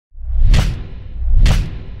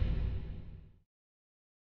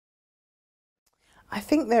I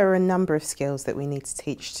think there are a number of skills that we need to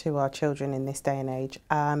teach to our children in this day and age.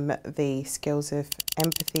 The skills of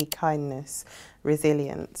empathy, kindness,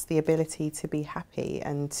 resilience, the ability to be happy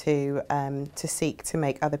and to seek to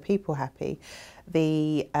make other people happy,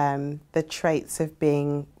 the traits of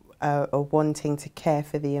being or wanting to care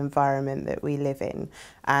for the environment that we live in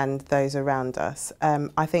and those around us.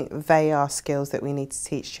 I think they are skills that we need to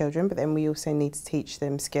teach children, but then we also need to teach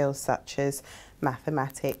them skills such as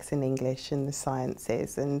mathematics and English and the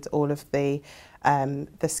sciences and all of the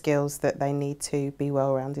skills that they need to be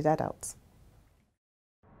well-rounded adults.